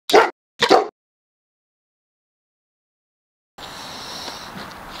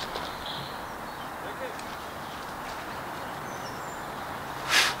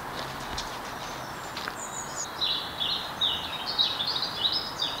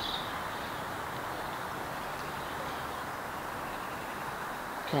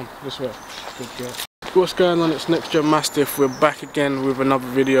Come, this way. Good girl. What's going on? It's Next Gen Mastiff. We're back again with another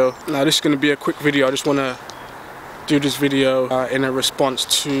video. Now this is going to be a quick video. I just want to do this video in a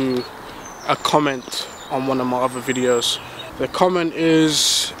response to a comment on one of my other videos. The comment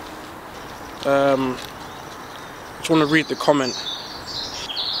is, I just want to read the comment.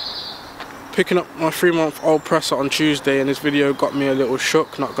 Picking up my 3-month-old Presa on Tuesday, and this video got me a little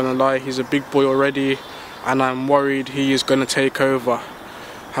shook, not gonna lie. He's a big boy already and I'm worried he is gonna take over.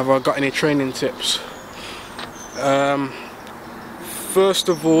 Have I got any training tips? First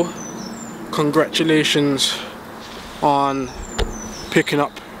of all, congratulations on picking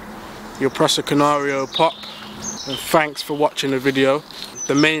up your Presa Canario pup, and thanks for watching the video.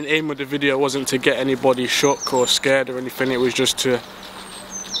 The main aim of the video wasn't to get anybody shook or scared or anything, it was just to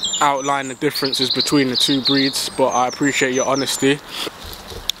outline the differences between the two breeds, but I appreciate your honesty.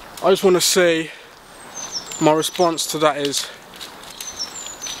 I just want to say, my response to that is,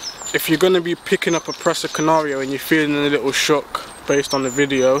 if you're going to be picking up a Presa Canario and you're feeling a little shook based on the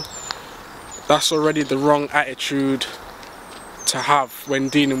video, that's already the wrong attitude to have when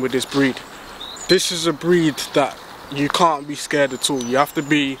dealing with this breed. This is a breed that you can't be scared at all. You have to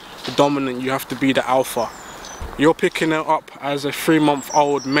be the dominant, you have to be the alpha. You're picking it up as a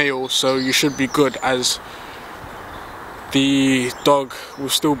 3-month-old male, so you should be good, as the dog will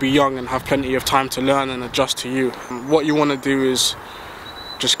still be young and have plenty of time to learn and adjust to you. What you want to do is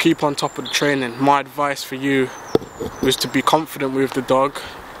just keep on top of the training. My advice for you is to be confident with the dog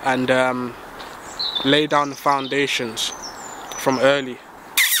and lay down the foundations from early.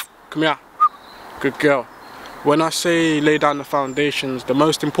 Come here, good girl. When I say lay down the foundations, the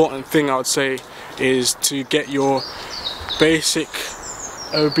most important thing I would say is to get your basic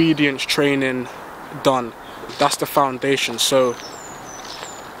obedience training done. That's the foundation. So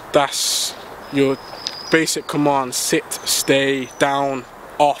that's your basic commands: sit, stay, down,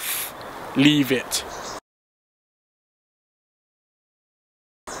 off, leave it.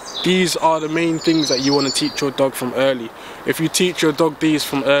 These are the main things that you want to teach your dog from early. If you teach your dog these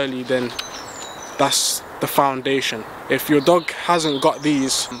from early, then that's the foundation. If your dog hasn't got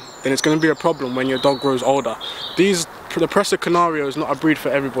these, then it's going to be a problem when your dog grows older. The Presa Canario is not a breed for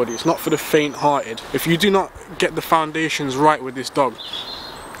everybody. It's not for the faint-hearted. If you do not get the foundations right with this dog,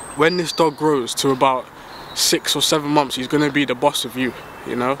 when this dog grows to about 6 or 7 months, he's going to be the boss of you.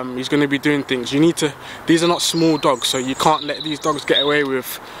 You know, he's going to be doing things. You need to. These are not small dogs, so you can't let these dogs get away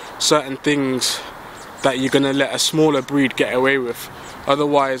with certain things that you're going to let a smaller breed get away with.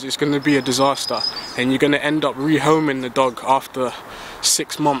 Otherwise, it's going to be a disaster, and you're going to end up rehoming the dog after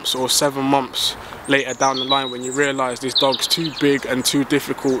 6 months or 7 months later down the line, when you realise this dog's too big and too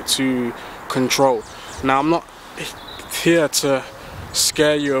difficult to control. Now, I'm not here to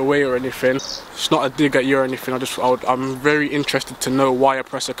scare you away or anything. It's not a dig at you or anything. I'm very interested to know why a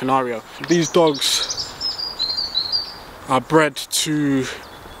Presa Canario. These dogs are bred to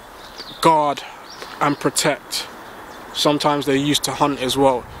guard and protect. Sometimes they're used to hunt as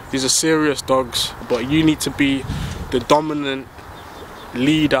well. These are serious dogs, but you need to be the dominant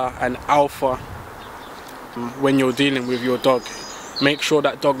leader and alpha when you're dealing with your dog. Make sure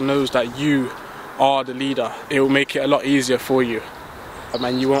that dog knows that you are the leader. It will make it a lot easier for you.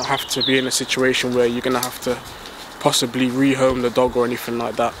 And you won't have to be in a situation where you're going to have to possibly rehome the dog or anything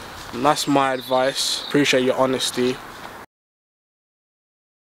like that. And that's my advice. Appreciate your honesty.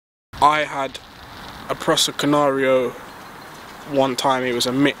 I had a Presa Canario one time. It was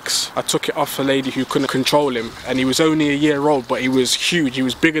a mix. I took it off a lady who couldn't control him, and he was only a year old, but he was huge. He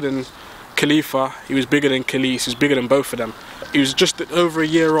was bigger than Khalifa, he was bigger than Khalees, he was bigger than both of them. He was just over a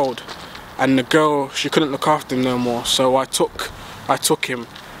year old, and the girl, she couldn't look after him no more, so I took him,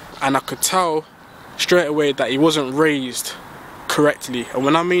 and I could tell straight away that he wasn't raised correctly. And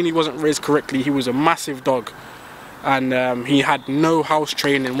when I mean he wasn't raised correctly, he was a massive dog, and he had no house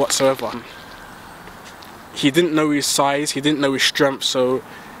training whatsoever. He didn't know his size, he didn't know his strength, so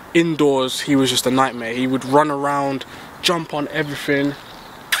indoors he was just a nightmare. He would run around, jump on everything,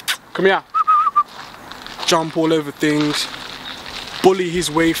 come here, jump all over things, bully his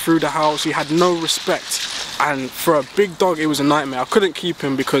way through the house. He had no respect, and for a big dog it was a nightmare. I couldn't keep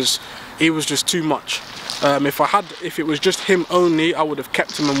him because he was just too much. If it was just him only, I would have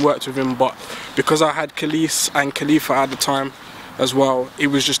kept him and worked with him, but because I had Khalees and Khalifa at the time as well, it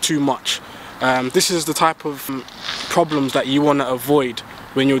was just too much. This is the type of problems that you want to avoid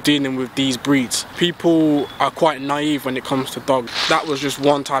when you're dealing with these breeds. People are quite naive when it comes to dogs. That was just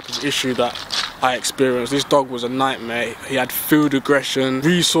one type of issue that I experienced. This dog was a nightmare. He had food aggression,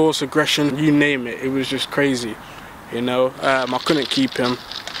 resource aggression, you name it. It was just crazy, you know. I couldn't keep him.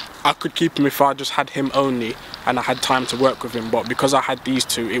 I could keep him if I just had him only and I had time to work with him, but because I had these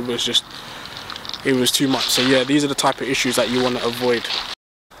two, it was too much. So yeah, these are the type of issues that you want to avoid.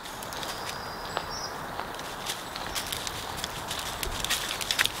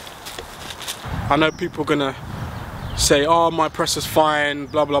 I know people are gonna say, oh, my presser's fine,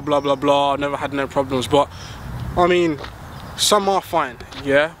 blah blah blah blah blah, never had no problems, but I mean, some are fine,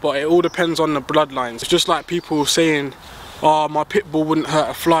 yeah, but it all depends on the bloodlines. It's just like people saying, oh, my pit bull wouldn't hurt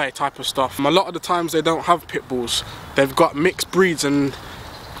a fly type of stuff. A lot of the times they don't have pit bulls, they've got mixed breeds and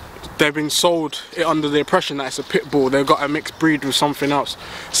they've been sold it under the impression that it's a pit bull. They've got a mixed breed with something else.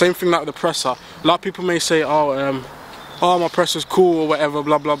 Same thing like the presser. A lot of people may say, oh, my presser's cool or whatever,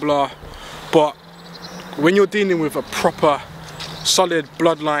 blah blah blah, but when you're dealing with a proper solid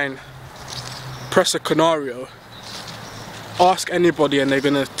bloodline Presa Canario, ask anybody and they're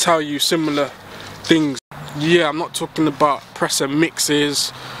gonna tell you similar things. Yeah, I'm not talking about Presa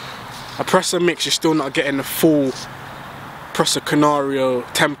mixes. A Presa mix, you're still not getting the full Presa Canario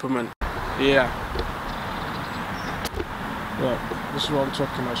temperament. Yeah. Look, this is what I'm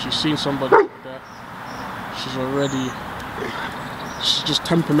talking about. She's seen somebody there. She's just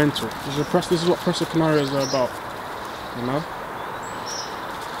temperamental. This is what Presa Canarios are about, you know?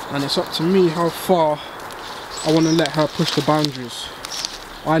 And it's up to me how far I want to let her push the boundaries.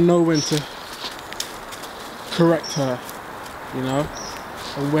 I know when to correct her, you know,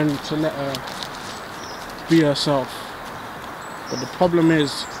 and when to let her be herself. But the problem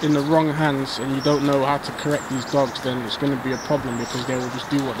is, in the wrong hands and you don't know how to correct these dogs, then it's going to be a problem because they will just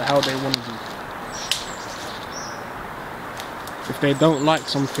do what the hell they want to do. If they don't like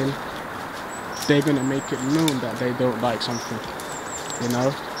something, they're going to make it known that they don't like something, you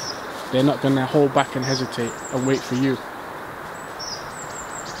know. They're not going to hold back and hesitate and wait for you.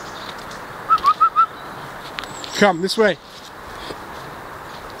 Come, this way.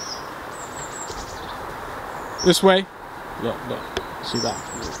 This way. Look, see that?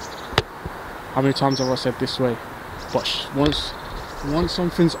 How many times have I said this way? But once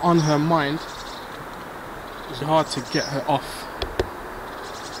something's on her mind, it's hard to get her off.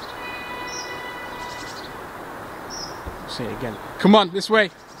 Say it again. Come on, this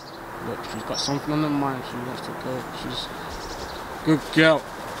way. Look, she's got something on her mind. She wants to go. She's good girl.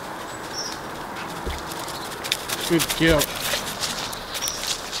 Good girl.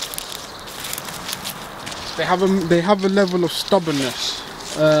 They have a level of stubbornness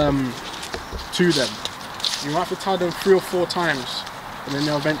to them. You have to tell them 3 or 4 times, and then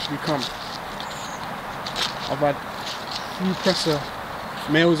they'll eventually come. I've had few Presa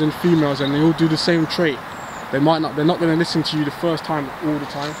males and females, and they all do the same trait. They're not going to listen to you the first time all the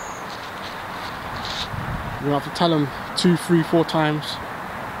time. You have to tell them 2, 3, 4 times,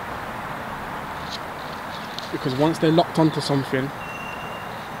 because once they're locked onto something,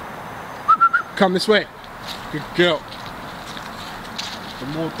 come this way, good girl. The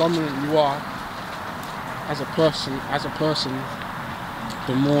more dominant you are as a person,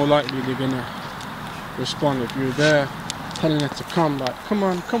 the more likely they're gonna respond. If you're there telling her to come, like come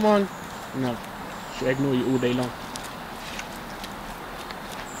on, no, she'll ignore you all day long.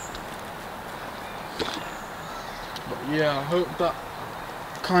 But yeah, I hope that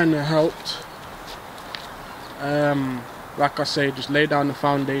kind of helped. Like I say, just lay down the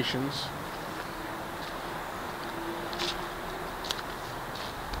foundations.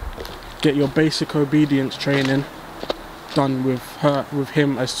 Get your basic obedience training done with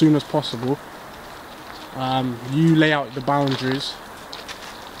him as soon as possible. You lay out the boundaries,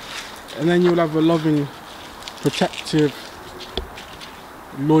 and then you'll have a loving, protective,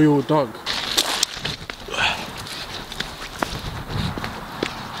 loyal dog.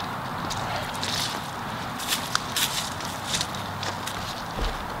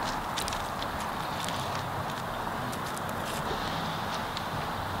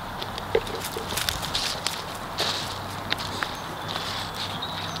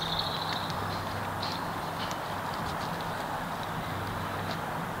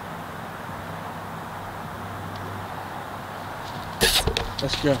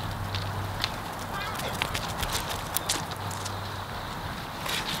 Let's go.